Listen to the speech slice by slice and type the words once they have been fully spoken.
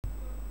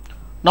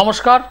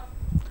নমস্কার।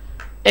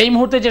 এই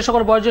মুহূর্তে যে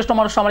সকল বয়োজ্যেষ্ঠ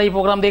মানুষ আমার এই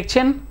প্রোগ্রাম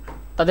দেখছেন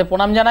তাদের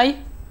প্রণাম জানাই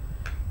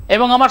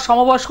এবং আমার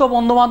সমবয়স্ক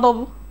বন্ধুবান্ধব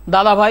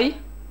দাদা ভাই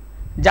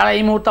যারা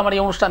এই মুহূর্তে আমার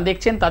এই অনুষ্ঠান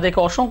দেখছেন তাদেরকে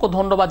অসংখ্য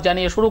ধন্যবাদ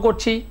জানিয়ে শুরু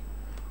করছি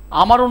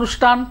আমার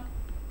অনুষ্ঠান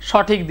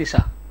সঠিক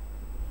দিশা।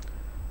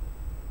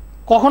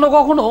 কখনো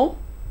কখনো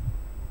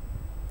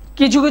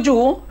কিছু কিছু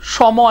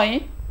সময়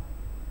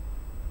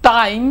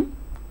টাইম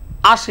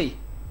আসে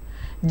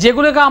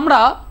যেগুলোকে আমরা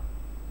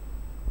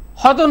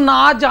হয়তো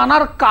না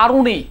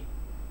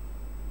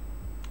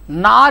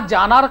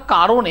জানার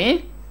কারণে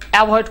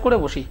অ্যাভয়েড করে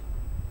বসি।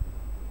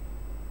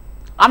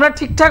 আমরা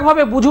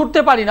ঠিকঠাকভাবে বুঝে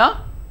উঠতে পারি না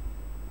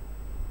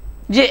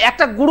যে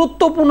একটা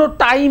গুরুত্বপূর্ণ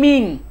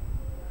টাইমিং,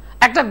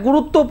 একটা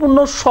গুরুত্বপূর্ণ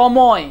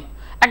সময়,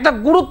 একটা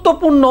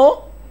গুরুত্বপূর্ণ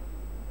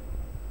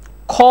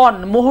ক্ষণ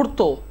মুহূর্ত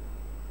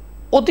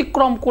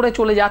অতিক্রম করে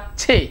চলে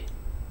যাচ্ছে,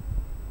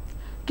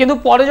 কিন্তু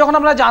পরে যখন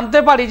আমরা জানতে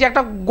পারি যে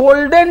একটা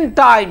গোল্ডেন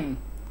টাইম,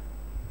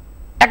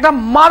 একটা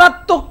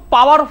মারাত্মক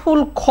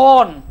পাওয়ারফুল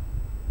ক্ষণ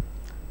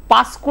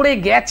পাস করে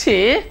গেছে,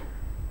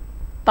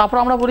 তারপর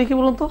আমরা বলি কি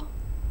বলুন তো,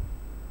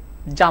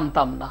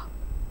 জানতাম না।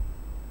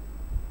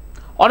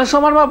 অনেক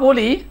সময় আমরা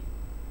বলি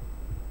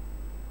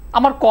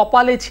আমার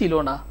কপালে ছিল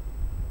না।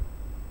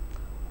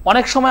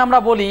 অনেক সময় আমরা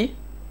বলি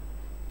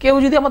কেউ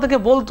যদি আমাদেরকে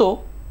বলতো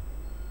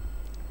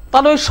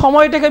তাহলে ওই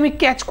সময়টাকে আমি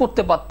ক্যাচ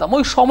করতে পারতাম,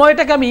 ওই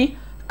সময়টাকে আমি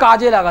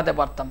কাজে লাগাতে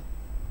পারতাম।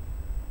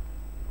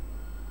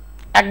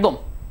 একদম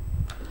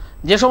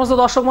যে সমস্ত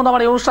দর্শক বন্ধু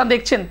আমার এই অনুষ্ঠান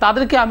দেখছেন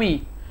তাদেরকে আমি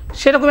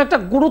সেরকম একটা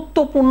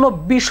গুরুত্বপূর্ণ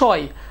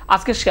বিষয়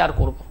আজকে শেয়ার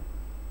করব।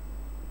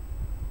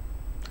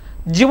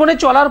 জীবনে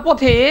চলার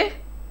পথে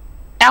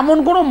এমন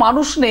কোনো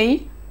মানুষ নেই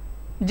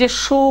যে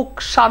সুখ,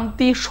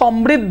 শান্তি,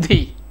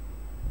 সমৃদ্ধি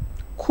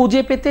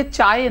খুঁজে পেতে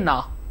চায় না।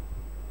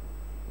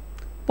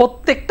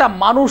 প্রত্যেকটা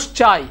মানুষ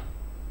চায়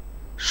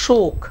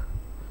সুখ,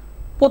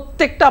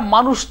 প্রত্যেকটা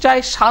মানুষ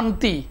চায়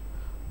শান্তি,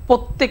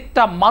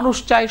 প্রত্যেকটা মানুষ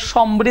চায়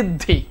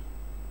সমৃদ্ধি।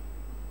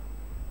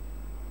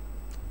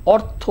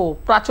 অর্থ,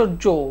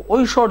 প্রাচুর্য,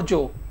 ঐশ্বর্য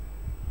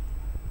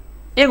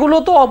এগুলো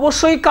তো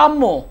অবশ্যই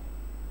কাম্য,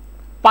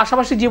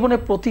 পাশাপাশি জীবনে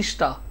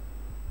প্রতিষ্ঠা,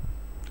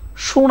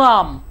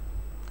 সুনাম,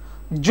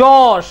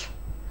 যশ,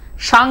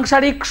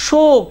 সাংসারিক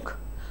সুখ,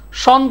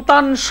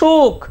 সন্তান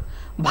সুখ,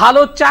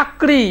 ভালো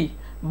চাকরি,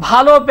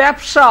 ভালো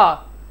ব্যবসা,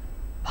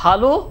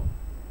 ভালো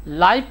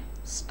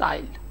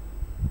লাইফস্টাইল।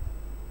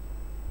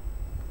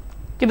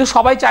 কিন্তু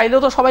সবাই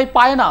চাইলেও তো সবাই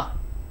পায় না।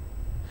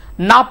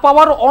 না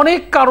পাওয়ার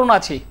অনেক কারণ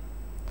আছে,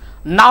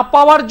 না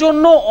পাওয়ার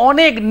জন্য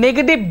অনেক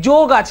নেগেটিভ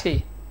যোগ আছে,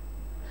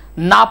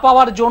 না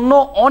পাওয়ার জন্য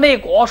অনেক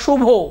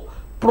অশুভ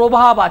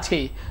প্রভাব আছে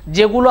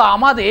যেগুলো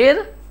আমাদের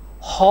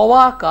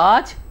হওয়া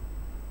কাজ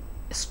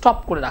স্টপ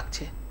করে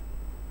রাখছে,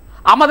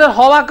 আমাদের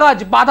হওয়া কাজ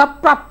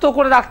বাধাপ্রাপ্ত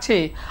করে রাখছে।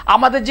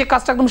 আমাদের যে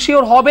কাজটা একদম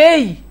শিওর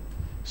হবেই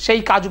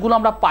সেই কাজগুলো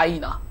আমরা পাই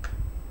না।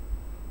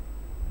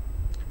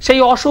 সেই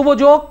অশুভ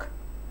যোগ,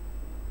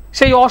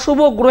 সেই অশুভ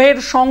গ্রহের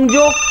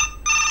সংযোগ,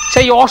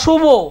 সেই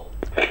অশুভ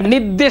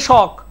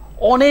নির্দেশক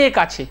অনেক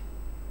আছে।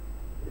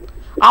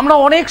 আমরা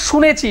অনেক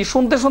শুনেছি,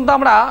 শুনতে শুনতে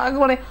আমরা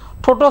একেবারে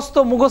ঠোঁটস্থ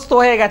মুখস্থ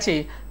হয়ে গেছে।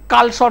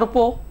 কালসর্প,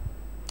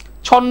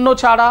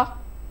 ছন্নছাড়া,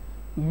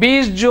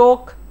 বিষ যোগ,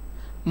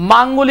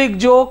 মাঙ্গলিক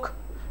যোগ,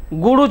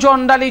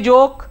 গুরুচণ্ডালী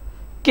যোগ,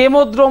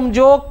 কেমোদ্রম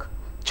যোগ,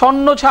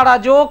 ছন্নছাড়া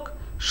যোগ,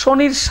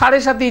 শনির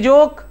 ৭.৫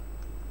 যোগ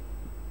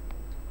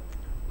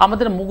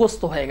আমাদের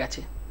মুখস্থ হয়ে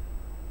গেছে।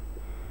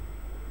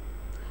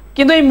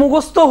 কিন্তু এই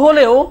মুখস্থ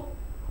হলেও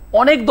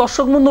অনেক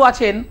দর্শক বন্ধু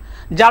আছেন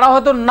যারা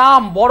হয়তো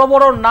নাম, বড়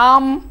বড়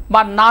নাম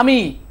বা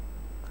নামী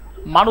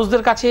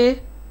মানুষদের কাছে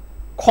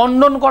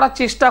খণ্ডন করার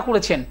চেষ্টা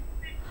করেছেন,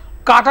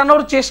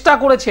 কাটানোর চেষ্টা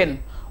করেছেন,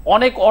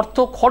 অনেক অর্থ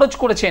খরচ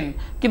করেছেন,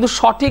 কিন্তু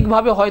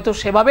সঠিকভাবে হয়তো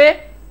সেভাবে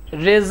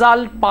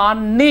রেজাল্ট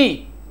পাননি।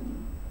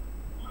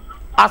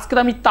 আজকে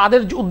আমি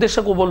তাদের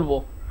উদ্দেশ্যে বলবো,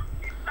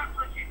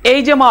 এই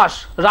যে মাস,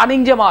 রানিং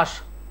যে মাস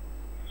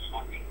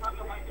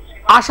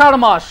আষাঢ়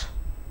মাস,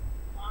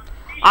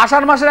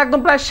 আষাঢ় মাসের একদম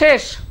প্রায়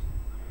শেষ,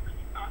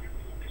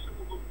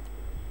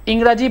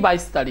 ইংরাজি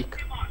 22 তারিখ,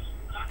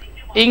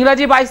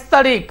 ইংরাজি 22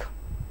 তারিখ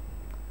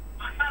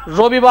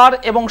রবিবার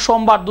এবং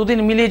সোমবার দুদিন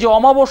মিলিয়ে যে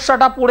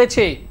অমাবস্যাটা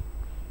পড়েছে,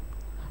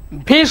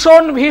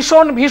 ভীষণ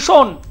ভীষণ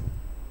ভীষণ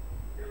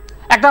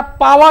একটা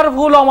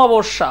পাওয়ারফুল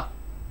অমাবস্যা,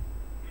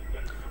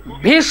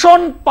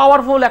 ভীষণ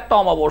পাওয়ারফুল একটা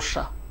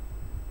অমাবস্যা।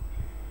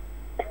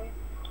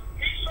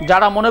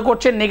 যারা মনে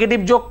করছেন নেগেটিভ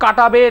যোগ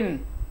কাটাবেন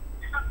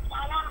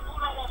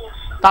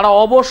তারা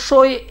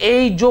অবশ্যই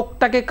এই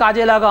যোগটাকে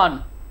কাজে লাগান।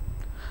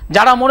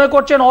 যারা মনে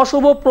করছেন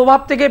অশুভ প্রভাব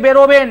থেকে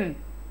বেরোবেন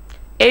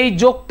এই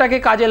যোগটাকে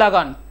কাজে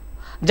লাগান।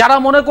 যারা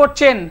মনে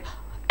করছেন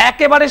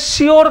একেবারে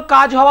শিওর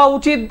কাজ হওয়া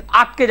উচিত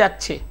আটকে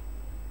যাচ্ছে,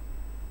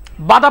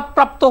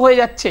 বাধাপ্রাপ্ত হয়ে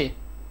যাচ্ছে,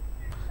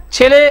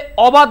 ছেলে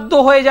অবাধ্য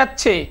হয়ে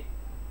যাচ্ছে,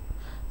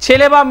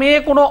 ছেলে বা মেয়ে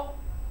কোনো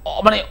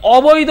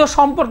অবৈধ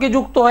সম্পর্কে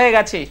যুক্ত হয়ে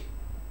গেছে,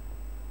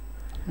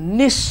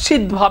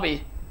 নিশ্চিতভাবে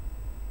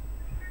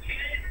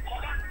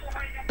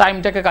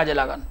টাইমটাকে কাজে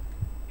লাগান।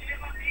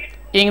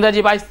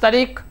 ইংরাজি 22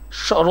 তারিখ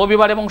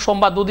রবিবার এবং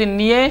সোমবার দুদিন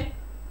নিয়ে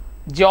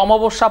যে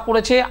অমাবস্যা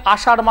পড়েছে,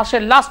 আষাঢ়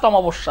মাসের লাস্ট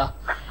অমাবস্যা,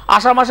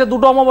 আষাঢ় মাসে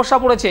দুটো অমাবস্যা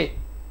পড়েছে,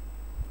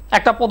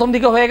 একটা প্রথম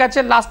দিকে হয়ে গেছে,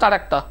 লাস্ট আর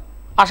একটা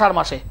আষাঢ়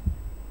মাসে।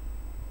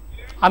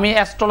 আমি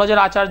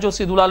অ্যাস্ট্রোলজার আচার্য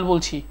শ্রী দুলাল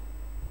বলছি,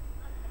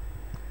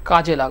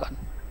 কাজে লাগান,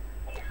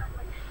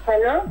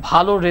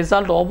 ভালো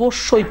রেজাল্ট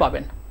অবশ্যই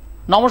পাবেন।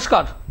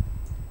 নমস্কার।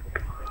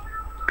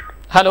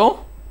 হ্যালো,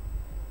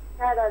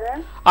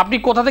 আপনি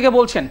কোথা থেকে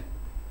বলছেন?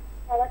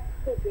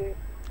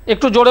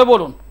 একটু জোরে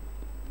বলুন।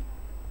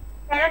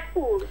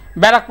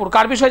 ব্যারাকপুর।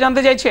 কার বিষয়ে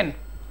জানতে চাইছেন?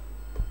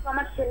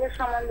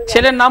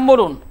 ছেলের নাম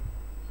বলুন।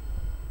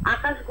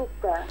 আকাশ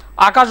গুপ্তা।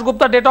 আকাশ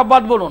গুপ্তা, ডেট অফ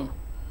বার্থ বলুন।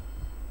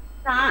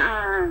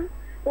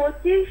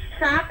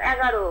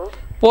 25/7/11।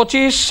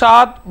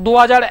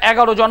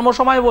 25/7/2011। জন্ম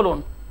সময় বলুন।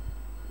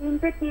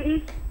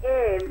 3:30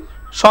 AM।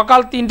 সকাল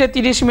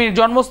 3:30।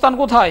 জন্মস্থান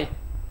কোথায়?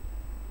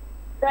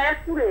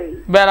 ব্যারাকপুরে।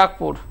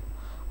 ব্যারাকপুর।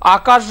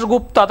 আকাশ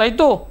গুপ্তা, তাই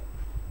তো?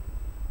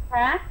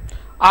 হ্যাঁ।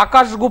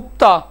 আকাশ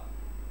গুপ্তা,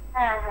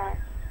 হ্যাঁ হ্যাঁ।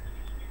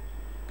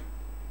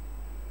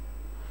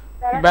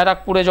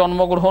 ব্যারাকপুরে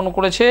জন্মগ্রহণ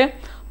করেছে।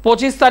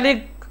 25 তারিখ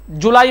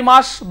জুলাই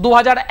মাস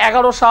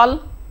 2011 সাল,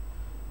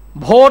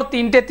 ভোর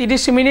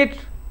 3:30।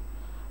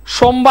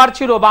 সোমবার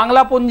ছিল,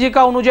 বাংলা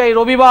পঞ্জিকা অনুযায়ী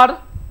রবিবার,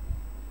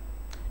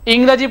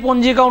 ইংরাজি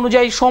পঞ্জিকা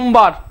অনুযায়ী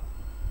সোমবার।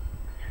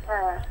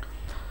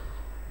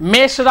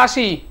 মেষ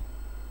রাশি,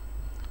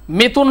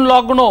 মিথুন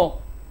লগ্ন,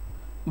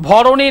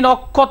 ভরণী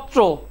নক্ষত্র,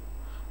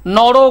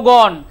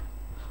 নরগণ।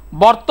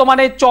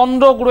 বর্তমানে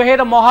চন্দ্র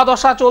গ্রহের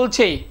মহাদশা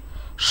চলছে,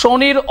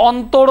 শনির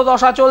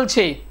অন্তর্দশা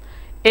চলছে।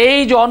 এই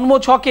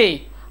জন্মছকে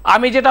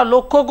আমি যেটা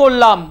লক্ষ্য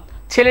করলাম,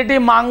 ছেলেটি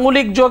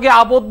মাঙ্গলিক যোগে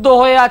আবদ্ধ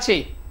হয়ে আছে।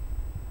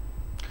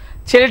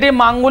 ছেলেটি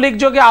মাঙ্গলিক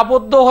যোগে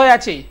আবদ্ধ হয়ে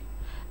আছে।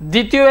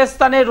 দ্বিতীয়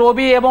স্থানে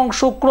রবি এবং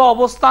শুক্র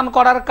অবস্থান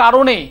করার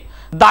কারণে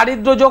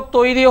দারিদ্র্য যোগ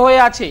তৈরি হয়ে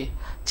আছে।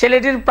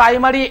 ছেলেটির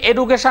প্রাইমারি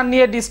এডুকেশন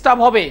নিয়ে ডিস্টার্ব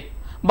হবে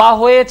বা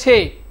হয়েছে।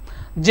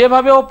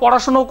 যেভাবে ও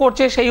পড়াশুনো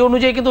করছে সেই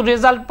অনুযায়ী কিন্তু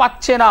রেজাল্ট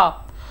পাচ্ছে না।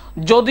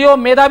 যদিও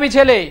মেধাবী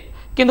ছেলে,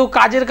 কিন্তু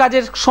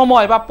কাজের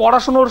সময় বা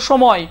পড়াশুনোর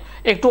সময়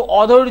একটু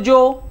অধৈর্য,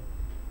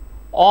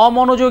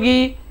 অমনোযোগী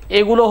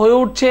এগুলো হয়ে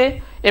উঠছে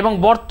এবং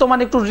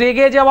বর্তমানে একটু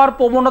রেগে যাওয়ার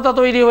প্রবণতা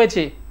তৈরি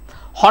হয়েছে।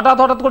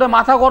 হঠাৎ করে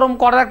মাথা গরম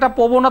করার একটা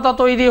প্রবণতা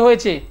তৈরি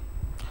হয়েছে।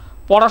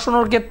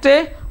 পড়াশুনোর ক্ষেত্রে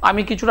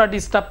আমি কিছুটা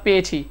ডিস্টার্ব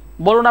পেয়েছি।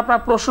 বলুন আপনার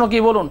প্রশ্ন কি,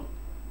 বলুন।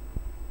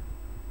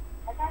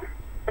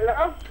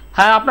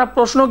 হ্যাঁ, আপনার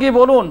প্রশ্ন কি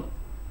বলুন।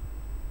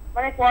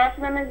 মানে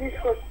পড়াশোনা মিস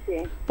করছে।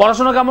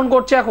 পড়াশোনা কেমন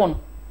করছে এখন?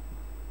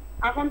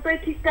 এখন তো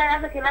ঠিকঠাক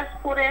আছে, ক্লাস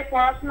 4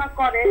 পড়াশোনা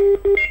করে।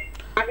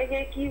 আগে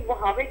কি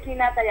হবে কি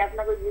না তাই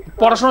আপনাকে জিজ্ঞেস করছি।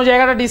 পড়াশোনার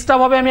জায়গাটা ডিস্টার্ব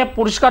হবে, আমি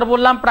পরিষ্কার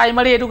বললাম।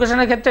 প্রাইমারি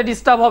এডুকেশনের ক্ষেত্রে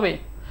ডিস্টার্ব হবে,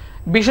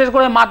 বিশেষ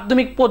করে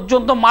মাধ্যমিক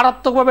পর্যন্ত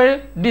মারাত্মকভাবে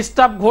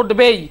ডিস্টার্ব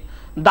ঘটবেই।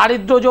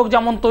 দারিদ্র্য যোগ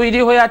যেমন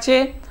তৈরি হয়ে আছে,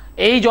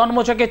 এই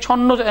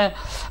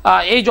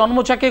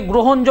জন্মছকে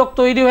গ্রহণযোগ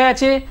তৈরি হয়ে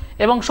আছে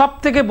এবং সব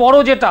থেকে বড়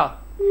যেটা,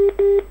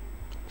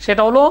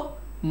 সেটা হলো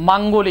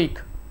মাঙ্গলিক।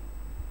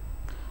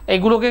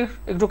 এইগুলোকে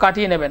একটু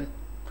কাটিয়ে নেবেন।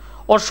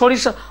 ওর শরীর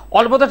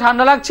অল্পতে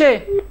ঠান্ডা লাগছে।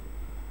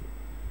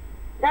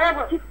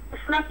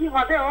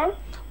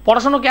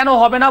 পড়াশোনা কেন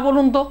হবে না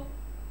বলুন তো?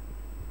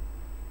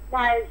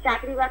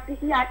 চাকরি বাকরি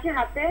কি আছে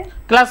হাতে?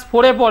 ক্লাস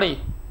 4-এ পড়ে।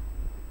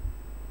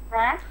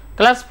 হ্যাঁ,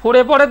 ক্লাস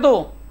 4-এ পড়ে তো।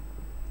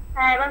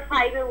 হ্যাঁ, এবার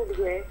 5-এ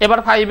উঠবে। এবার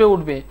 5-এ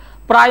উঠবে।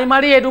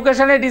 প্রাইমারি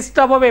এডুকেশনে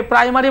ডিস্টার্ব হবে।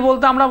 প্রাইমারি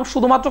বলতে আমরা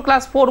শুধুমাত্র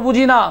ক্লাস 4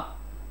 বুঝি না।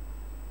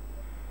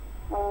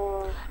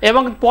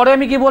 এবং পরে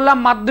আমি কি বললাম,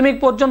 মাধ্যমিক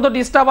পর্যন্ত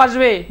ডিস্টার্ব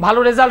আসবে, ভালো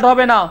রেজাল্ট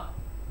হবে না।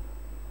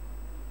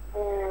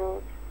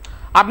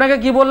 আপনাকে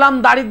কি বললাম,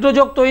 দারিদ্র্য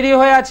যোগ তৈরি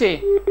হয়ে আছে।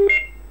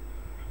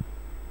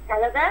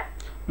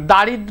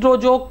 দারিদ্র্য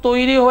যোগ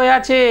তৈরি হয়ে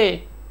আছে।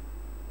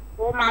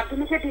 ও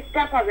মাধ্যমিকে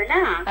ডিস্টার্ব হবে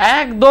না?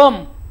 একদম।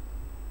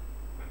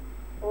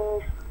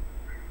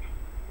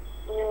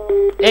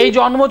 এই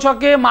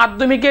জন্মছকে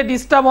মাধ্যমিকে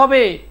ডিস্টার্ব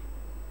হবে।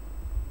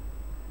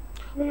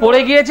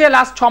 পড়ে গিয়েছে,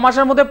 লাস্ট 6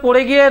 মাসের মধ্যে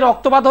পড়ে গিয়ে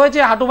রক্তপাত হয়েছে,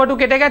 হাঁটু ফাটু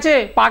কেটে গেছে,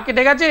 পা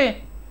কেটে গেছে।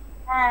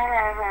 হ্যাঁ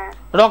হ্যাঁ হ্যাঁ।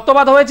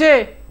 রক্তপাত হয়েছে।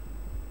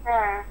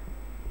 হ্যাঁ।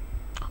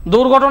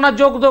 দুর্ঘটনার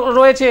যোগ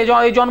রয়েছে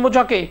এই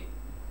জন্মছকে।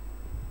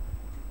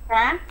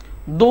 হ্যাঁ,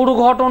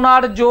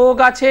 দুর্ঘটনার যোগ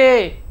আছে।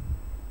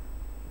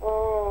 ও,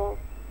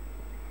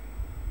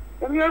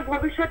 তুমি ওর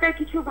ভবিষ্যতে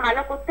কিছু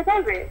ভালো করতে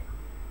পারবে?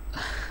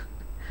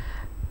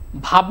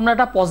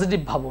 ভাবনাটা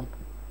পজিটিভ ভাবুন,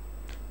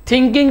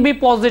 থিঙ্কিং বি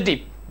পজিটিভ।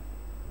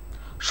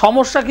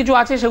 সমস্যা কিছু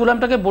আছে, সেগুলো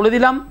আপনাকে বলে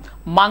দিলাম।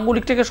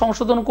 মাঙ্গলিকটাকে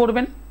সংশোধন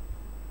করবেন,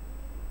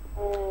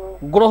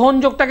 গ্রহণ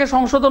যোগটাকে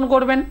সংশোধন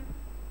করবেন,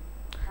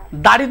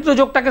 দারিদ্র্য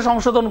যোগটাকে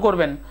সংশোধন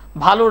করবেন,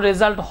 ভালো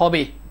রেজাল্ট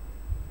হবে।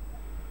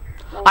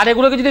 আর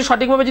এগুলোকে যদি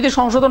সঠিকভাবে যদি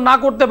সংশোধন না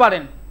করতে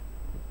পারেন,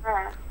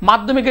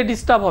 মাধ্যমিকে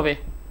ডিস্টার্ব হবে।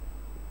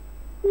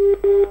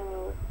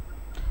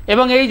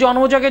 এবং এই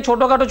জন্মছকে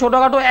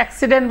ছোটখাটো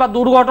অ্যাক্সিডেন্ট বা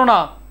দুর্ঘটনা,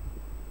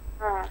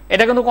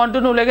 এটা কিন্তু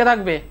কন্টিনিউ লেগে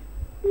থাকবে।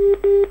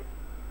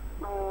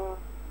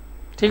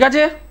 ঠিক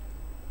আছে,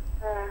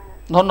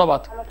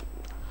 ধন্যবাদ।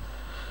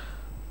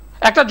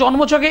 একটা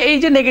জন্মছকে এই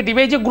যে নেগেটিভ,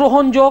 এই যে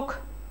গ্রহণ যোগ,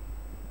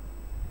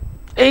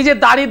 এই যে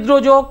দারিদ্র্য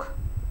যোগ,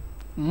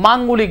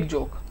 মাঙ্গলিক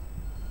যোগ,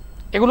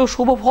 এগুলো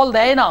শুভ ফল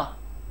দেয় না।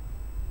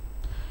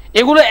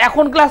 এগুলো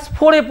এখন ক্লাস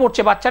 4-এ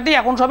পড়ছে বাচ্চাটি,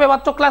 এখন সবে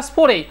মাত্র ক্লাস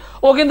 4-এ,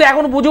 ও কিন্তু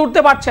এখন বুঝে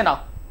উঠতে পারছে না।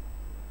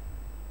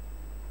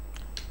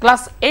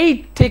 ক্লাস 8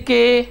 থেকে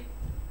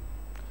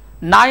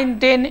 9,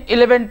 10,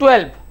 11,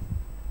 12,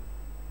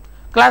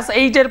 ক্লাস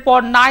 8-এর পর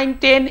 9,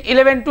 10,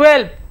 11,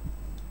 12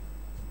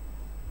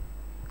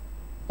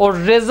 ওর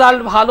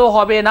রেজাল্ট ভালো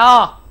হবে না,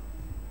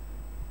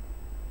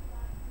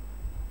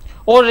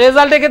 ওর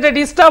রেজাল্টের ক্ষেত্রে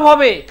ডিস্টার্ব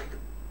হবে,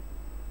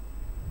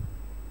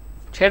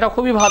 সেটা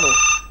খুবই ভালো।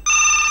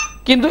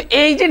 কিন্তু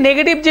এই যে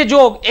নেগেটিভ যে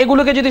যোগ,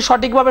 এগুলোকে যদি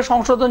সঠিকভাবে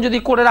সংশোধন যদি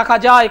করে রাখা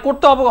যায়,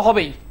 করতে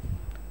হবেই,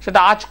 সেটা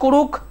আজ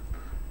করুক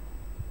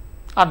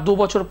আর 2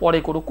 বছর পরে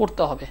করুক,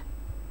 করতে হবে।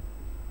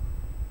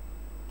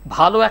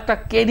 ভালো একটা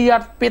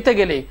কেরিয়ার পেতে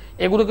গেলে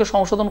এগুলোকে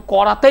সংশোধন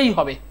করাতেই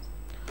হবে।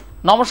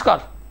 নমস্কার।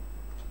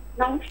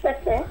 নমস্কার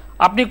স্যার।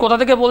 আপনি কোথা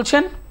থেকে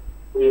বলছেন?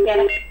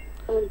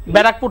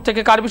 ব্যারাকপুর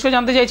থেকে। কার বিষয়ে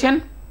জানতে চাইছেন?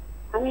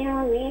 আমি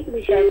আমার মেয়ের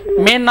বিষয়ে।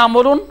 মেয়ের নাম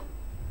বলুন।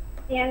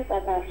 Priyanka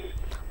Das.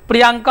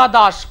 Priyanka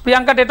Das.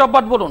 Priyanka date of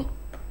birth বলুন।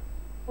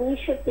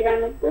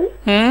 1993।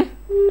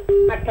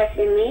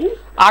 28 মে।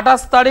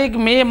 28 তারিখ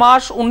মে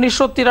মাস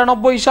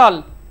 1993 সাল।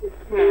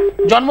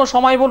 জন্ম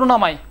সময় বলুন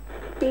আমায়।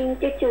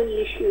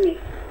 3:40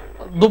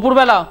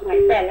 দুপুরবেলা।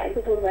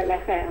 দুপুরবেলা।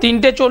 হ্যাঁ,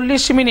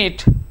 3:40।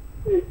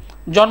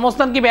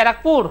 জন্মস্থান কি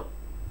ব্যারাকপুর?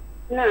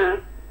 না,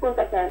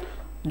 কলকাতা।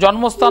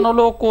 জন্মস্থান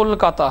হলো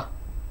কলকাতা।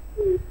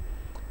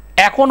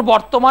 এখন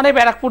বর্তমানে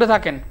ব্যারাকপুরে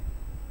থাকেন,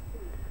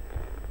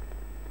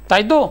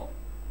 তাই তো?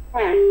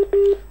 হ্যাঁ।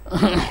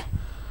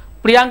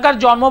 প্রিয়াঙ্কার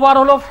জন্মবার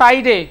হলো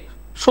ফ্রাইডে,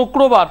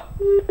 শুক্রবার।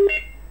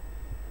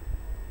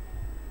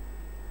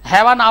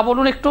 হ্যাঁ বা না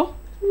বলুন একটু।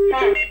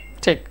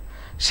 ঠিক।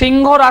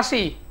 সিংহ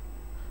রাশি,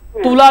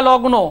 তুলা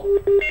লগ্ন,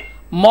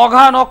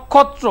 মঘা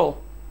নক্ষত্র,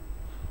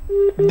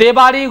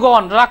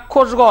 দেবাড়িগণ,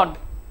 রাক্ষসগণ,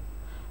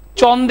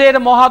 চন্দ্রের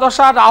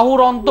মহাদশা, রাহুর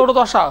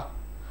অন্তর্দশা,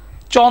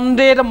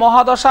 চন্দ্রের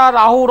মহাদশা,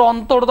 রাহুর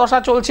অন্তর্দশা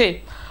চলছে।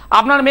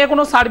 আপনার মেয়ে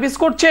কোনো সার্ভিস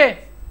করছে?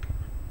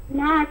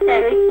 না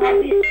স্যার, ওই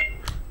সার্ভিস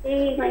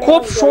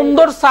খুব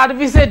সুন্দর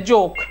সার্ভিসের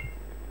যোগ।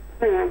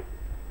 হ্যাঁ,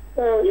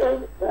 তো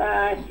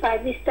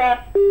সার্ভিসটা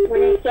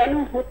মানে কেন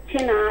হচ্ছে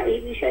না এই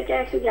বিষয়টা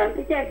একটু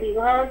জানতে চাই।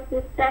 বিবাহ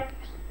যোগটা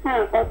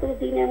হ্যাঁ কত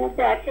দিনের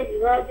মধ্যে আছে,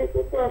 বিবাহ যোগ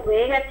তো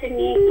হয়ে গেছে,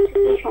 মেয়ে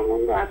কিছুতেই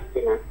সম্বন্ধ আসছে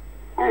না।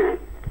 হ্যাঁ,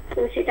 তো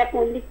সেটা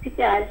কোন দিক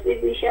থেকে আসবে,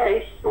 বিষয়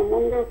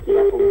সম্বন্ধ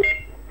কিরকম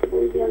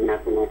বলবেন না,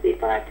 কোনো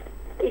পেপার,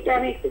 এটা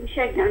আমি একটু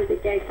বিষয় জানতে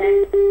চাই স্যার।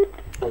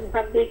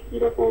 ভাববে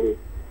কিরকম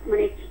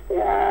মানে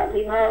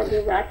বিবাহ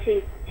যোগ আছে,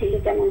 ছেলে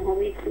কেমন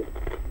হবে একটু।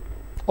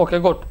 ওকে,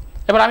 গুড।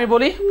 এবার আমি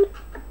বলি।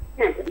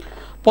 হ্যাঁ,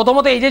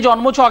 প্রথমত এই যে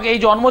জন্মছক, এই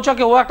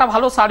জন্মছকে ও একটা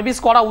ভালো সার্ভিস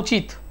করা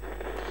উচিত,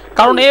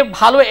 কারণ এ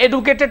ভালো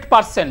এডুকেটেড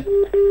পারসন,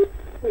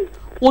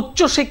 উচ্চ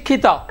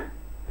শিক্ষিতা,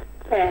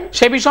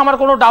 সে বিষয়ে আমার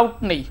কোনো ডাউট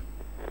নেই।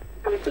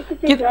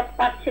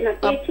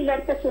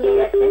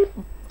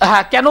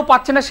 হ্যাঁ, কেন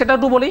পাচ্ছে না সেটা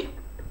একটু বলি।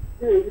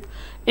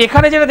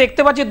 এখানে যেটা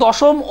দেখতে পাচ্ছি,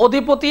 দশম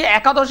অধিপতি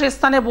একাদশ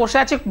স্থানে বসে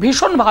আছে,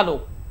 ভীষণ ভালো।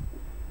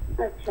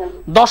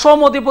 দশম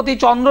অধিপতি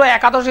চন্দ্র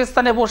একাদশ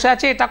স্থানে বসে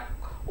আছে, এটা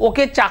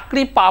ওকে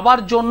চাকরি পাবার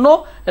জন্য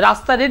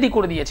রাস্তা রেডি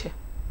করে দিয়েছে।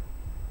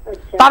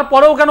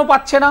 তারপরেও কেন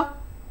পাচ্ছে না?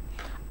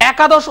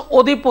 একাদশ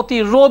অধিপতি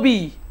রবি,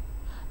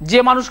 যে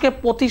মানুষকে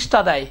প্রতিষ্ঠা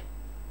দেয়,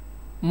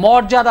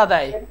 মর্যাদা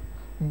দেয়,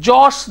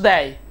 যশ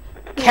দেয়,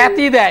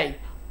 খ্যাতি দেয়,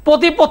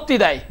 প্রতিপত্তি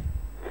দেয়,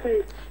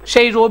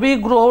 সেই রবি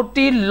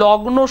গ্রহটি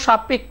লগ্ন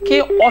সাপেক্ষে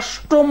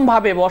অষ্টম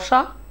ভাবে বসা,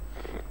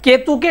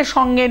 কেতুকে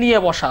সঙ্গে নিয়ে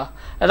বসা,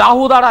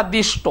 রাহু দ্বারা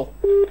দিষ্ট,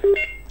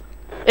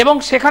 এবং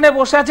সেখানে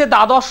বসে আছে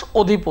দ্বাদশ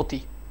অধিপতি।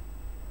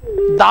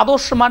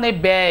 দ্বাদশ মানে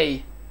ব্যয়।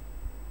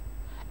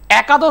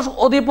 একাদশ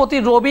অধিপতি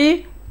রবি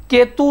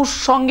কেতুর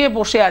সঙ্গে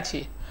বসে আছে,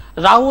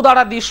 রাহু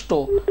দ্বারা দিষ্ট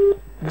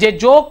যে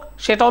যোগ,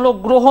 সেটা হলো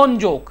গ্রহণ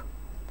যোগ।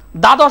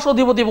 দ্বাদশ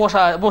অধিপতি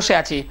বসে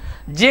আছে,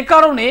 যে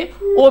কারণে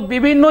ও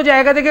বিভিন্ন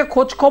জায়গা থেকে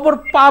খোঁজ খবর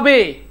পাবে,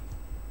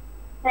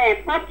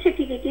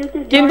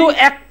 কিন্তু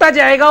একটা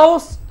জায়গাও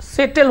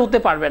সেটেল হতে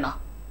পারবে না।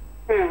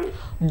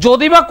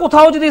 যদি বা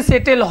কোথাও যদি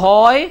সেটেল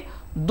হয়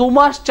 2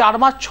 মাস, 4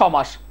 মাস, 6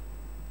 মাস,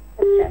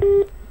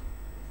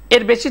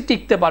 এর বেশি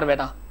টিকতে পারবে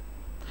না,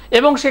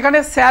 এবং সেখানে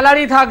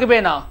স্যালারি থাকবে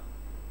না,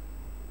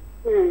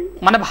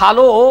 মানে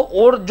ভালো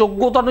ওর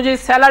যোগ্যতা অনুযায়ী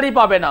স্যালারি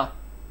পাবে না।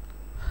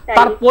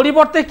 তার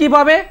পরিবর্তে কি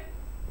পাবে?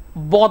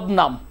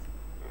 বদনাম,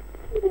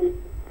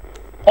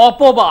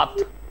 অপবাদ,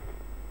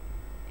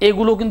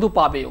 এগুলো কিন্তু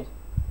পাবেও।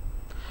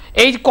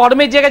 এই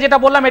কর্মের জায়গায় যেটা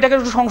বললাম, এটাকে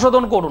একটু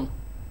সংশোধন করুন।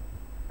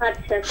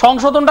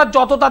 সংশোধনটা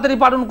যত তাড়াতাড়ি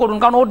পালন করুন,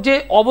 কারণ ওর যে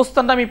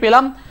অবস্থানটা আমি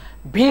পেলাম,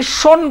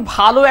 ভীষণ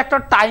ভালো একটা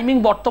টাইমিং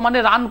বর্তমানে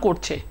রান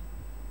করছে,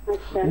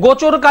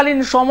 গোচরকালীন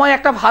সময়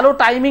একটা ভালো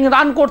টাইমিং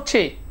রান করছে,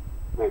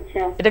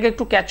 এটাকে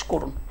একটু ক্যাচ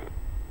করুন।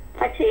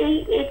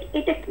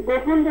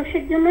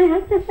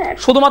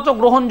 শুধুমাত্র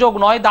গ্রহণ যোগ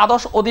নয়,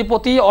 দ্বাদশ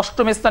অধিপতি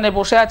অষ্টম স্থানে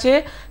বসে আছে,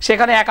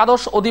 সেখানে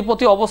একাদশ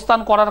অধিপতি অবস্থান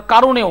করার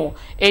কারণেও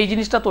এই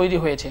জিনিসটা তৈরি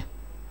হয়েছে।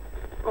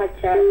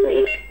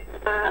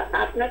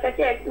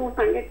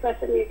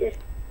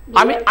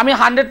 আমি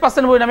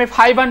 100% বলি না, আমি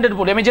 500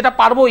 বলি। আমি যেটা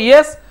পারবো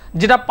ইয়েস,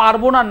 যেটা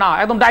পারবো না না,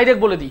 একদম ডাইরেক্ট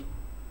বলে দিই।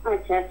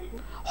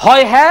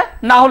 হয় হ্যাঁ,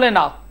 না হলে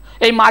না।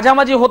 এই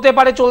মাঝামাঝি হতে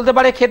পারে, চলতে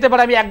পারে, খেতে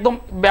পারে, আমি একদম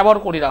ব্যবহার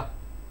করি না।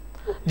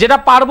 যেটা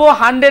পারবো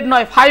 100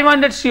 নয়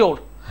 500 শিওর,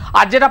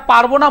 আর যেটা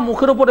পারবো না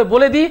মুখের উপরে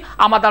বলে দিই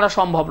আমার দ্বারা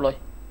সম্ভব নয়,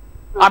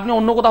 আপনি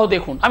অন্য কোথাও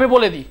দেখুন, আমি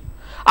বলে দিই।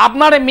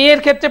 আপনার মেয়ের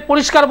ক্ষেত্রে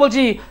পরিষ্কার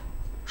বলছি,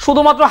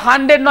 শুধুমাত্র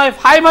 100 নয়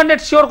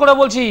 500 শিওর করে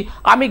বলছি,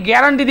 আমি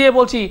গ্যারান্টি দিয়ে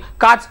বলছি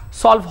কাজ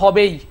সলভ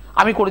হবেই,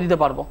 আমি করে দিতে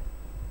পারবো।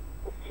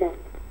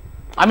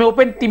 আমি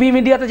ওপেন টিভি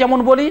মিডিয়াতে যেমন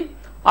বলি,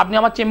 আপনি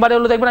আমার চেম্বারে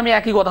হলে দেখবেন আমি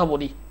একই কথা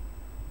বলি।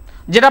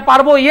 যেটা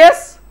পারবো ইয়েস,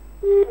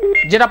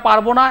 যেটা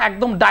পারবো না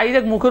একদম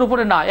ডাইরেক্ট মুখের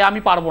উপরে না,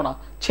 আমি পারবো না,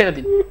 ছেড়ে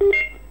দিন।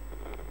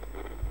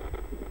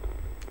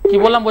 কি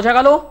বললাম বোঝা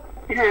গেল?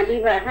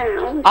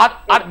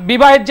 আর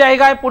বিবাহের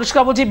জায়গায়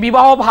পরিষ্কার বলছি,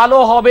 বিবাহ ভালো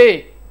হবে,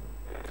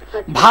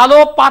 ভালো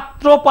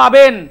পাত্র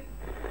পাবেন,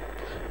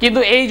 কিন্তু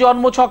এই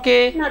জন্মছকে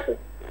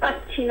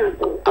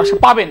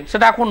পাবেন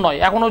সেটা এখন নয়,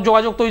 এখনো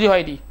যোগাযোগ তৈরি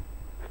হয়নি,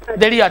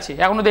 দেরি আছে,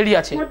 এখনো দেরি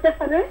আছে,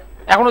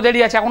 এখনো দেরি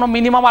আছে, এখনো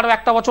মিনিমাম আরো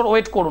একটা বছর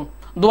ওয়েট করুন,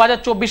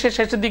 2024-এর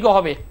শেষের দিকে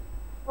হবে।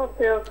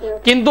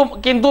 কিন্তু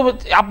কিন্তু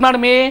আপনার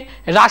মেয়ে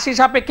রাশি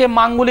সাপেক্ষে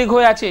মাঙ্গলিক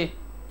হয়ে আছে,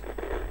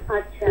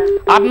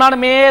 আপনার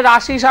মেয়ে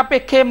রাশি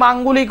সাপেক্ষে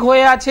মাঙ্গলিক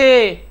হয়ে আছে,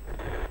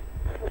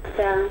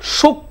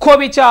 সূক্ষ্ম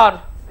বিচার,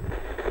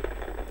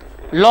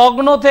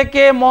 লগ্ন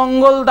থেকে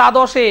মঙ্গল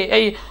দ্বাদশে,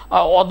 এই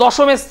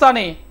দশম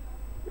স্থানে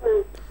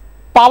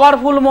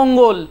পাওয়ারফুল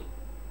মঙ্গল,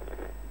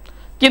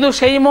 কিন্তু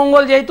সেই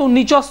মঙ্গল যেহেতু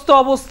নিচস্থ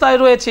অবস্থায়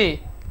রয়েছে,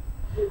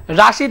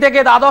 রাশি থেকে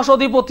দ্বাদশ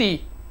অধিপতি,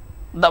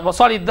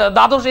 সরি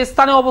দ্বাদশ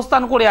স্থানে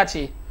অবস্থান করে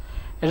আছে,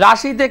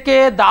 রাশি থেকে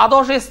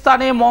দ্বাদশ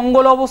স্থানে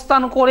মঙ্গল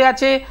অবস্থান করে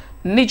আছে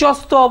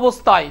নিচস্থ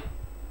অবস্থায়,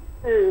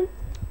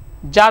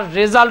 যার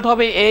রেজাল্ট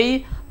হবে এই,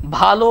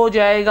 ভালো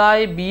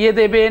জায়গায় বিয়ে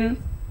দেবেন,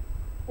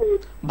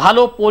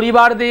 ভালো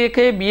পরিবার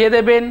দেখে বিয়ে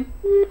দেবেন,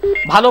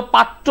 ভালো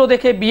পাত্র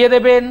দেখে বিয়ে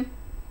দেবেন,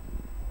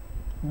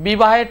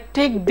 বিবাহের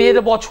ঠিক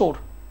 1.5 বছর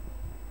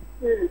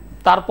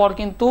তারপর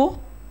কিন্তু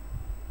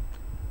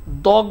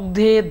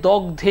দগ্ধে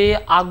দগ্ধে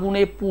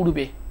আগুনে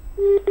পুড়বে।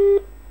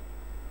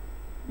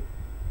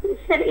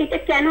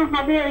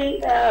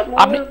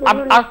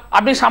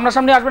 আপনি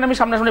সামনাসামনি আসবেন, আমি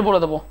সামনাসামনি বলে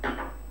দেবো,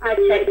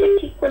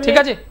 ঠিক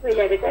আছে?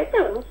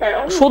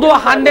 শুধু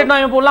 100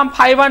 নয়, আমি বললাম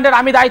 500,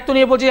 আমি দায়িত্ব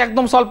নিয়ে বলছি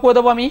একদম সলভ করে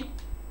দেবো, আমি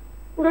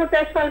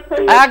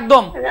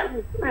একদম।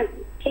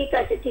 ঠিক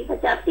আছে, ঠিক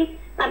আছে, আপনি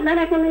আপনার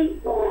এখন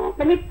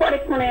পরে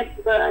ফোনে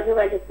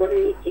যোগাযোগ করে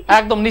নিচ্ছি,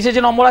 একদম। নিচে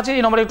যে নম্বর আছে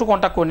এই নম্বরে একটু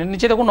কন্ট্যাক্ট করে নিন,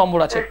 নিচে দেখুন নম্বর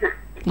আছে।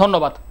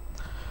 ধন্যবাদ।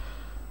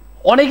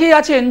 অনেকেই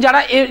আছেন যারা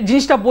এই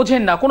জিনিসটা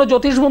বোঝেন না, কোনো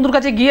জ্যোতিষ বন্ধুর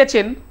কাছে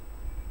গিয়েছেন,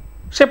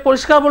 সে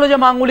পরিষ্কার বলে যে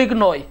মাঙ্গলিক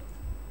নয়,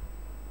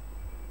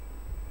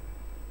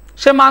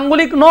 সে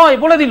মাঙ্গলিক নয়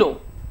বলে দিল,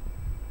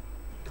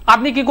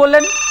 আপনি কি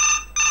করলেন?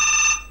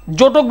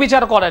 জটক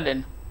বিচার করালেন,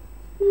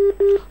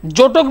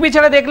 জটক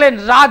বিচারে দেখলেন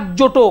রাজ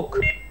জটক,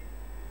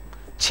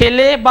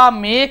 ছেলে বা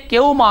মেয়ে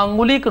কেউ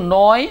মাঙ্গলিক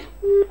নয়,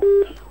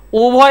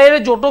 উভয়ের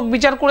জটক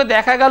বিচার করে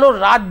দেখা গেল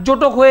রাজ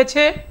জটক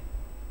হয়েছে।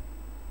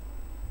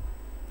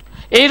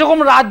 এইরকম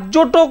রাজ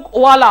জটক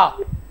ওয়ালা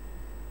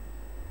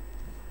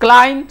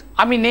ক্লায়েন্ট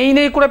আমি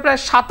নেই করে প্রায়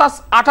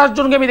 27-28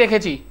 জনকে আমি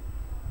দেখেছি,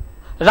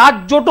 রাজ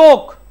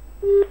জটক,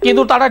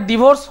 কিন্তু তারা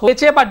ডিভোর্স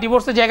হয়েছে বা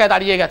ডিভোর্সের জায়গায়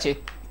দাঁড়িয়ে গেছে।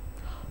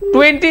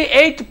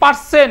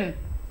 28%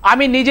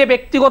 আমি নিজে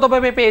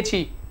ব্যক্তিগতভাবে পেয়েছি,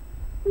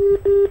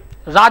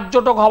 রাজ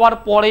জটক হওয়ার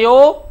পরেও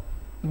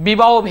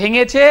বিবাহ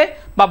ভেঙেছে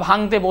বা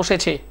ভাঙতে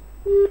বসেছে।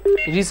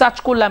 রিসার্চ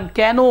করলাম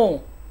কেন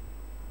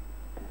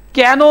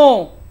কেন,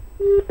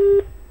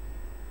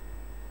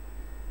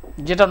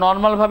 যেটা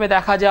নর্মাল ভাবে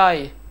দেখা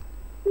যায়,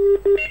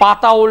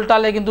 পাতা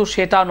উল্টালে কিন্তু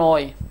সেটা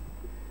নয়।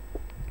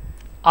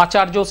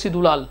 আচার্য শ্রী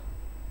দুলাল,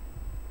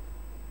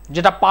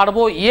 যেটা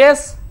পারবো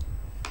ইয়েস,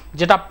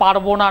 যেটা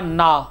পারবো না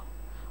না,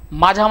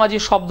 মাঝামাঝি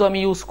শব্দ আমি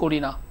ইউজ করি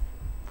না।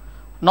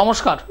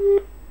 নমস্কার।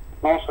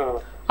 নমস্কার।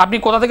 আপনি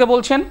কোথা থেকে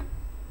বলছেন?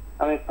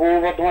 আমি পূর্ব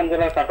বর্ধমান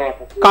জেলার কাটোয়া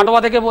থেকে। কাটোয়া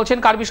থেকে বলছেন,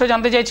 কার বিষয়ে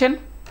জানতে চাইছেন?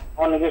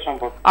 নিজের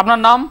সম্পর্কে। আপনার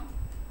নাম?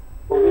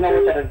 অভিনব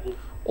চ্যাটার্জি।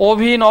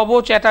 অভিনব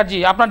চ্যাটার্জি।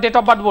 আপনার ডেট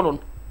অফ বার্থ বলুন।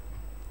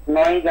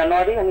 9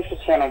 জানুয়ারি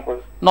 1996।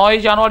 9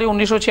 জানুয়ারি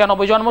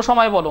 1996। জন্ম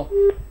সময় বলো।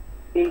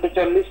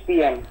 3:40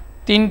 PM।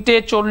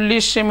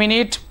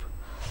 3:40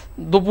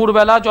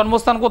 দুপুরবেলা।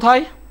 জন্মস্থান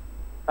কোথায়?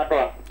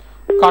 কাটোয়া।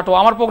 কাটোয়া।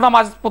 আমার প্রোগ্রাম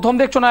আজ প্রথম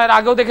দেখছো না এর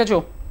আগেও দেখেছো?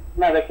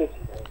 না, দেখেছি।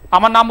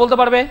 আমার নাম বলতে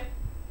পারবে?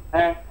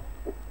 হ্যাঁ।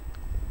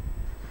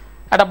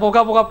 একটা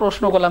বোকা বোকা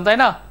প্রশ্ন করলাম, তাই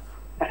না?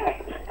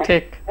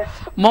 ঠিক।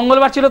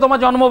 মঙ্গলবার ছিল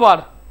তোমার জন্মবার।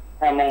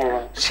 হ্যাঁ,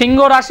 মঙ্গলবার। সিংহ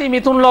রাশি,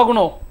 মিথুন লগ্ন,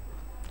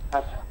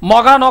 আচ্ছা।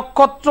 মঘা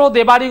নক্ষত্র,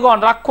 দেবাড়িগণ,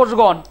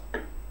 রাক্ষসগণ।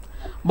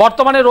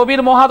 বর্তমানে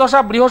রবির মহাদশা,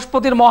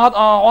 বৃহস্পতির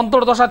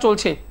অন্তর্দশা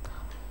চলছে।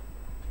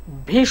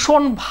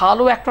 ভীষণ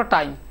ভালো একটা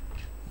টাইম,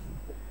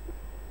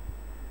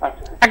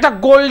 একটা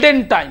গোল্ডেন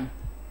টাইম,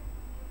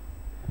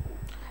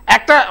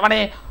 একটা মানে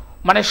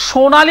মানে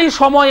সোনালি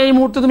সময় এই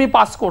মুহূর্তে তুমি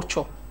পাস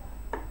করছো।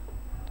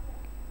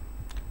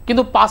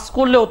 কিন্তু পাস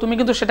করলেও তুমি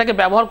কিন্তু সেটাকে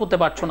ব্যবহার করতে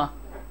পারছো না,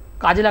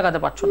 কাজে লাগাতে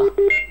পারছো না।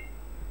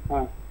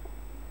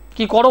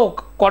 কি করো?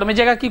 কর্মের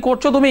জায়গা কি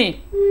করছো তুমি?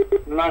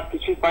 না,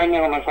 কিছুই পাইনি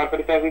এখনো।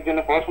 সরকারি চাকরির জন্য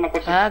পড়াশোনা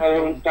করছি,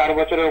 4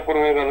 বছরের উপর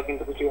হয়ে গেল,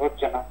 কিন্তু কিছু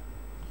হচ্ছে না।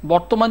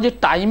 বর্তমান যে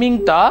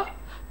টাইমিংটা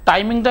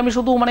আমি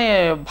শুধু মানে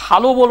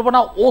ভালো বলবো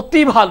না,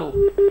 অতি ভালো।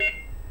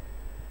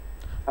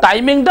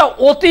 টাইমিংটা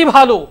অতি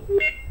ভালো।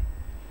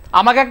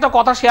 আমাকে একটা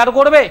কথা শেয়ার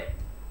করবে?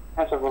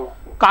 আচ্ছা বলো।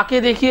 কাকে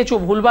দেখিয়েছো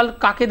ভুলভাল?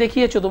 কাকে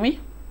দেখিয়েছো তুমি?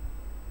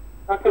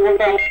 কাকে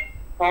বলতে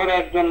শহরে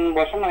একজন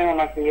বসেন, আমি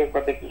ওনাকে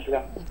কথা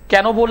দিয়েছিলাম।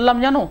 কেন বললাম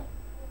জানো?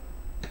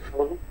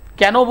 বলুন।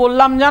 কেন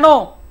বললাম জানো?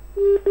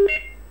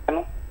 কেন?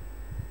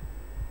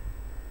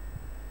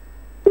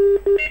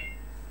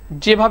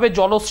 যেভাবে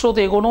জলস্রোত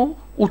এগোনো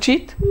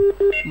উচিত,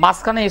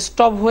 মাঝখানে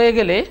স্টপ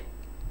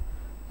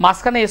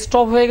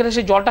হয়ে গেলে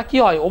সেই জলটা কি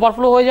হয়?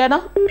 ওভারফ্লো হয়ে যায় না?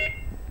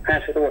 হ্যাঁ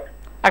সেটা বল।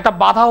 একটা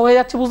বাধা হয়ে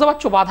যাচ্ছে, বুঝতে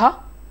পারছো? বাধা,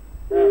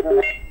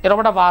 এরকম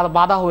একটা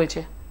বাধা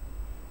হয়েছে।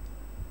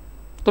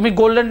 তুমি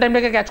গোল্ডেন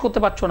টাইমটাকে ক্যাচ করতে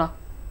পারছো না।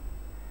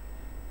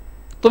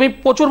 তুমি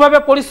প্রচুরভাবে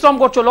পরিশ্রম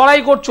করছো,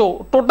 লড়াই করছো,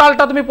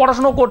 টোটালটা তুমি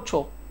পড়াশোনা করছো,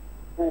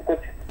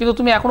 কিন্তু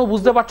তুমি এখনো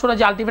বুঝতে পারছো না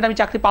যে আলটিমেট আমি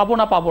চাকরি পাবো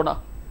না।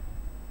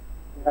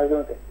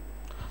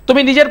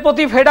 তুমি নিজের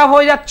প্রতি ফেড আপ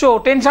হয়ে যাচ্ছ,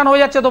 টেনশন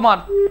হয়ে যাচ্ছে তোমার।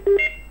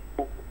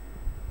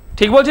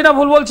 ঠিক বলছি না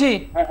ভুল বলছি?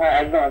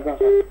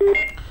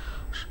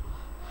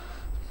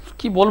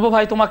 কি বলবো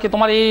ভাই তোমাকে,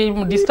 তোমার এই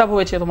ডিস্টার্ব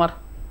হয়েছে,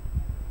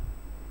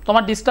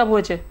 তোমার ডিস্টার্ব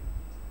হয়েছে।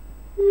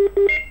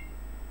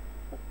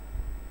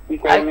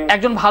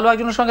 একজন ভালো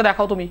একজনের সঙ্গে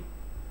দেখাও, তুমি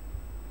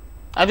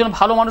একজন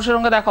ভালো মানুষের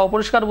সঙ্গে দেখাও,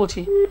 পরিষ্কার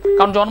বলছি।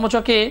 কারণ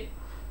জন্মছকে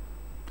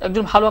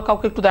একজন ভালো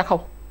কাউকে একটু দেখাও,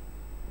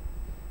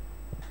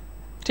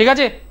 ঠিক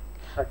আছে?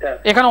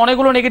 এখানে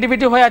অনেকগুলো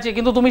নেগেটিভিটি হয়ে আছে,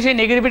 কিন্তু তুমি সেই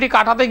নেগেটিভিটি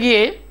কাটাতে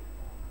গিয়ে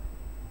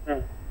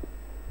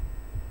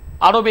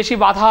আরো বেশি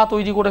বাধা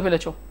তৈরি করে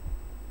ফেলেছো।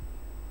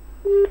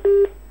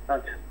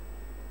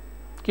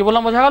 কি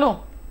বললাম, বোঝা গেল?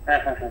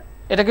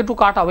 এটাকে একটু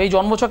কাটাও। এই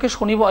জন্মছকে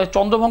শনি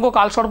চন্দ্রভঙ্গ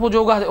কালসর্প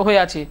যোগ হয়ে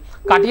আছে,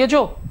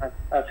 কাটিয়েছো?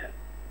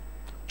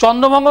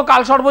 চন্দ্রভঙ্গ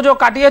কালসর্প যোগ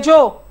কাটিয়েছো?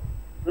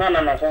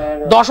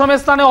 দশম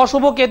স্থানে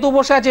অশুভ কেতু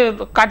বসে আছে,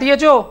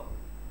 কাটিয়েছো?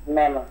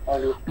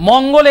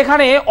 মঙ্গল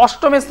এখানে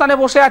অষ্টম স্থানে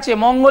বসে আছে,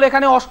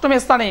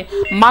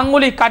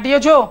 মাঙ্গলিক,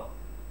 কাটিয়েছো?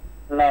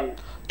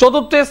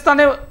 চতুর্থ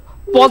স্থানে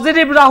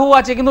পজিটিভ রাহু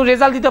আছে, কিন্তু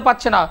রেজাল্ট দিতে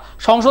পারছে না,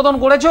 সংশোধন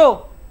করেছো?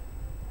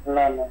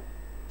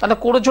 তাহলে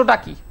করেছোটা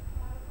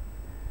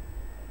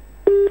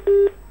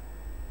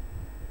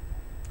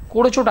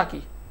কি?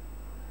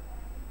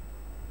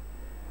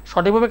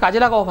 সঠিকভাবে কাজে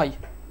লাগাও ভাই।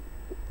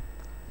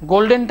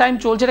 গোল্ডেন টাইম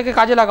চলছে, এটাকে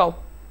কাজে লাগাও,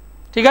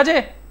 ঠিক আছে?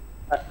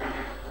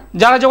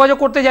 যারা যোগাযোগ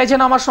করতে চাইছেন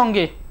আমার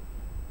সঙ্গে,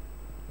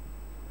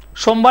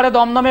 সোমবারে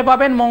দমদমে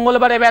পাবেন,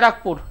 মঙ্গলবারে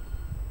ব্যারাকপুর,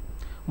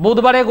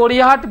 বুধবারে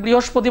গড়িয়াহাট,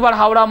 বৃহস্পতিবার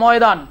হাওড়া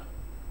ময়দান,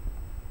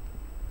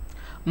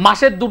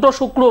 মাসের 2টো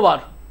শুক্রবার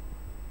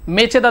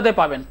মেচেদাতে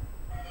পাবেন,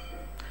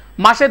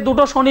 মাসের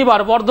 2টো শনিবার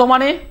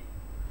বর্ধমানে,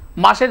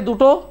 মাসের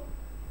 2টো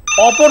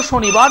অপর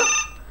শনিবার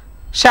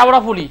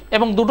শেওড়াফুলি,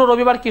 এবং 2টো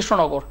রবিবার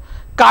কৃষ্ণনগর।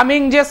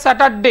 কামিং যে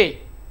স্যাটারডে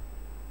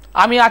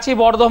আমি আছি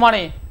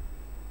বর্ধমানে।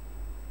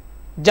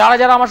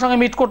 যারা আমার সঙ্গে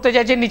মিট করতে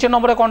চাইছেন নিচের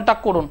নম্বরে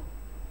কন্ট্যাক্ট করুন।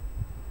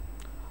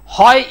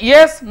 হয়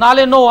ইয়েস,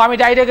 নালে নো, আমি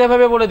ডাইরেক্ট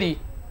এভাবে বলে দিই।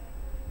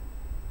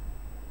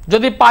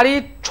 যদি পারি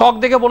ছক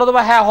দেখে বলে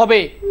দেবো হ্যাঁ হবে,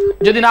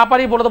 যদি না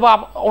পারি বলে দেবো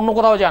অন্য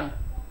কোথাও যান।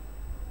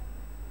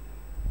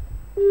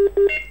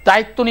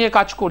 দায়িত্ব নিয়ে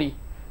কাজ করি,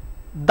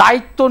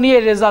 দায়িত্ব নিয়ে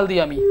রেজাল্ট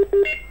দিই আমি।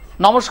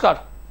 নমস্কার।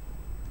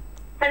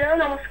 হ্যালো,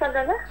 নমস্কার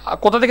দাদা।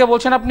 কোথা থেকে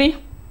বলছেন আপনি?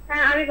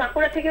 হ্যাঁ, আমি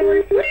বাঁকুড়া থেকে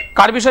বলছি।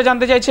 কার বিষয়ে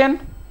জানতে চাইছেন?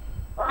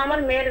 আমার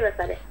মেয়ের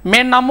ব্যাপারে।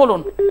 মেয়ের নাম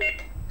বলুন।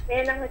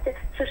 মেয়ের নাম হচ্ছে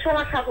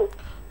Sushma Sahu.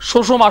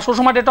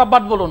 Sushma date of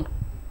birth বলুন।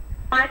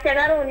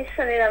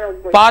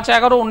 5/11/1999।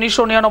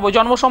 5/11/1999।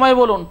 জন্ম সময়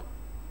বলুন।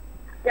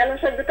 জন্ম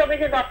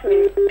 2:10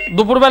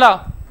 দুপুরবেলা?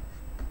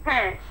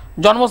 হ্যাঁ।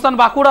 জন্মস্থান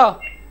বাঁকুড়া?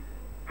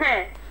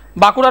 হ্যাঁ।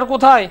 বাঁকুড়ার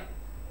কোথায়?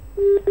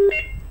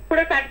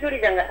 পুরো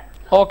কাঠজুড়িডাঙ্গা।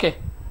 ওকে।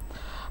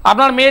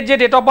 আপনার মেয়ের যে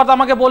ডেট অফ বার্থ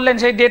আমাকে বললেন,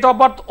 সেই ডেট অফ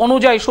বার্থ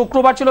অনুযায়ী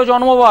শুক্রবার ছিল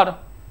জন্মবার।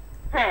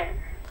 হ্যাঁ।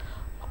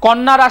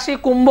 কন্যা রাশি,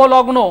 কুম্ভ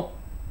লগ্ন,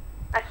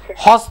 আচ্ছা।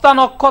 হস্তা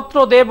নক্ষত্র,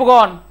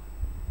 দেবগণ।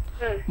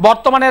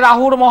 বর্তমানে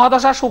রাহুর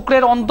মহাদশা,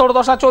 শুক্রের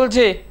অন্তর্দশা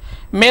চলছে।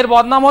 মেয়ের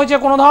বদনাম হয়েছে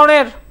কোনো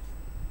ধরনের?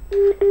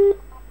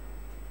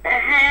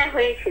 হ্যাঁ,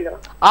 হয়েছিল।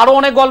 আরো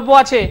অনেক গল্প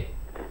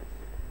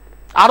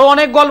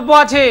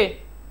আছে।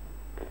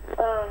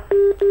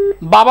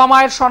 বাবা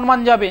মায়ের সম্মান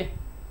যাবে,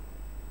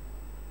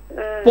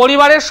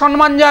 পরিবারের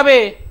সম্মান যাবে,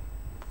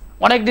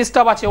 অনেক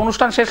ডিস্টার্ব আছে।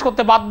 অনুষ্ঠান শেষ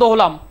করতে বাধ্য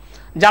হলাম।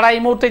 যারা এই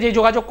মুহূর্তে যে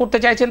যোগাযোগ করতে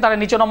চাইছেন তারা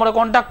নিচে নম্বরে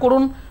কন্ট্যাক্ট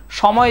করুন।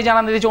 সময়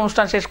জানান দিয়েছে,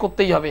 অনুষ্ঠান শেষ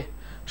করতেই হবে।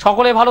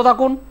 সকলে ভালো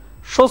থাকুন,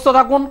 সুস্থ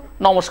থাকুন,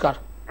 নমস্কার।